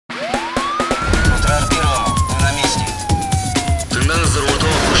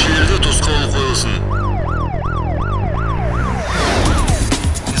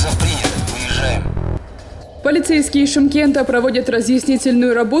Полицейские Шымкента проводят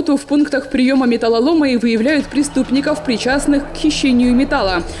разъяснительную работу в пунктах приема металлолома и выявляют преступников, причастных к хищению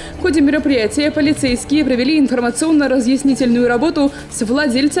металла. В ходе мероприятия полицейские провели информационно-разъяснительную работу с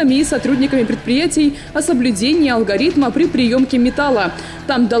владельцами и сотрудниками предприятий о соблюдении алгоритма при приемке металла.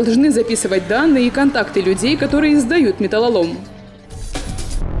 Там должны записывать данные и контакты людей, которые сдают металлолом.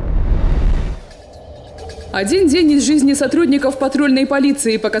 Один день из жизни сотрудников патрульной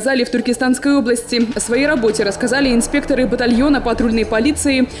полиции показали в Туркестанской области. О своей работе рассказали инспекторы батальона патрульной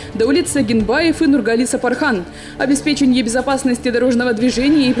полиции Даулет Сагинбаев и Нургали Сапархан. Обеспечение безопасности дорожного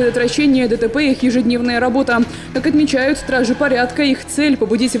движения и предотвращение ДТП – их ежедневная работа. Как отмечают стражи порядка, их цель –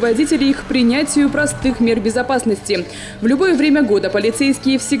 побудить водителей к принятию простых мер безопасности. В любое время года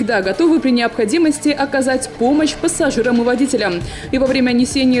полицейские всегда готовы при необходимости оказать помощь пассажирам и водителям. И во время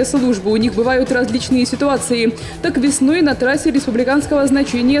несения службы у них бывают различные ситуации. Так весной на трассе республиканского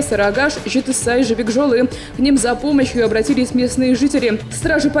значения Сарагаш-Жетысай-Жевикжолы к ним за помощью обратились местные жители.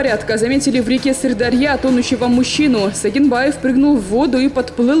 Стражи порядка заметили в реке Сырдарья тонущего мужчину. Сагинбаев прыгнул в воду и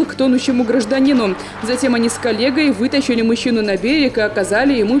подплыл к тонущему гражданину. Затем они с коллегой вытащили мужчину на берег и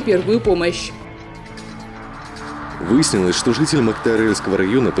оказали ему первую помощь. Выяснилось, что житель Мактаарельского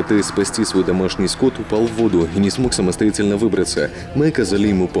района, пытаясь спасти свой домашний скот, упал в воду и не смог самостоятельно выбраться. Мы оказали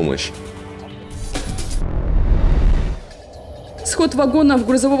ему помощь. Сход вагонов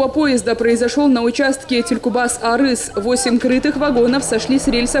грузового поезда произошел на участке Тюлькубас-Арыс. 8 крытых вагонов сошли с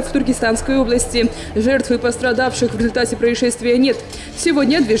рельсов в Туркестанской области. Жертв и пострадавших в результате происшествия нет.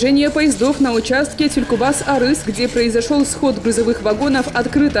 Сегодня движение поездов на участке Тюлькубас-Арыс, где произошел сход грузовых вагонов,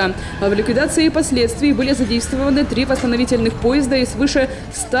 открыто. А в ликвидации последствий были задействованы 3 восстановительных поезда и свыше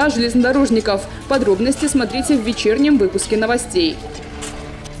 100 железнодорожников. Подробности смотрите в вечернем выпуске новостей.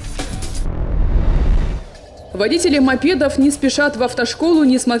 Водители мопедов не спешат в автошколу,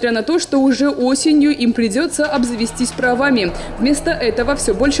 несмотря на то, что уже осенью им придется обзавестись правами. Вместо этого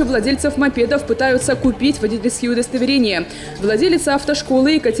все больше владельцев мопедов пытаются купить водительские удостоверения. Владелица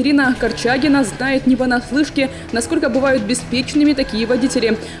автошколы Екатерина Корчагина знает не понаслышке, насколько бывают беспечными такие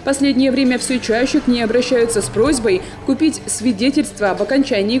водители. В последнее время все чаще к ней обращаются с просьбой купить свидетельство об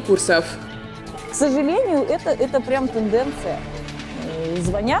окончании курсов. К сожалению, это прям тенденция.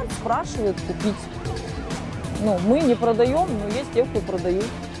 Звонят, спрашивают купить. Мы не продаем, но есть те, кто продают.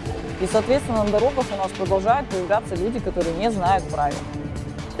 И, соответственно, на дорогах у нас продолжают появляться люди, которые не знают правил.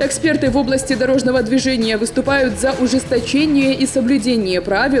 Эксперты в области дорожного движения выступают за ужесточение и соблюдение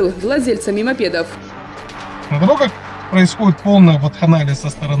правил владельцами мопедов. На дорогах происходит полная вакханалия со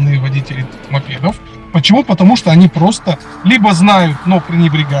стороны водителей мопедов. Почему? Потому что они просто либо знают, но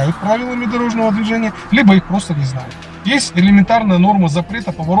пренебрегают правилами дорожного движения, либо их просто не знают. Есть элементарная норма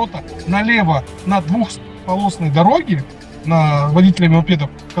запрета поворота налево на двухполосной дороге на водителями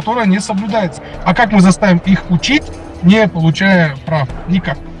мопедов, которая не соблюдается. А как мы заставим их учить, не получая прав?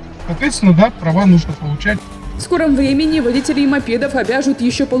 Никак. Соответственно, да, права нужно получать. В скором времени водителей мопедов обяжут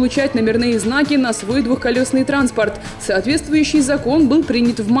еще получать номерные знаки на свой двухколесный транспорт. Соответствующий закон был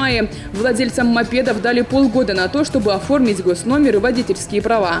принят в мае. Владельцам мопедов дали полгода на то, чтобы оформить госномер и водительские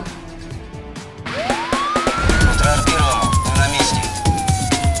права.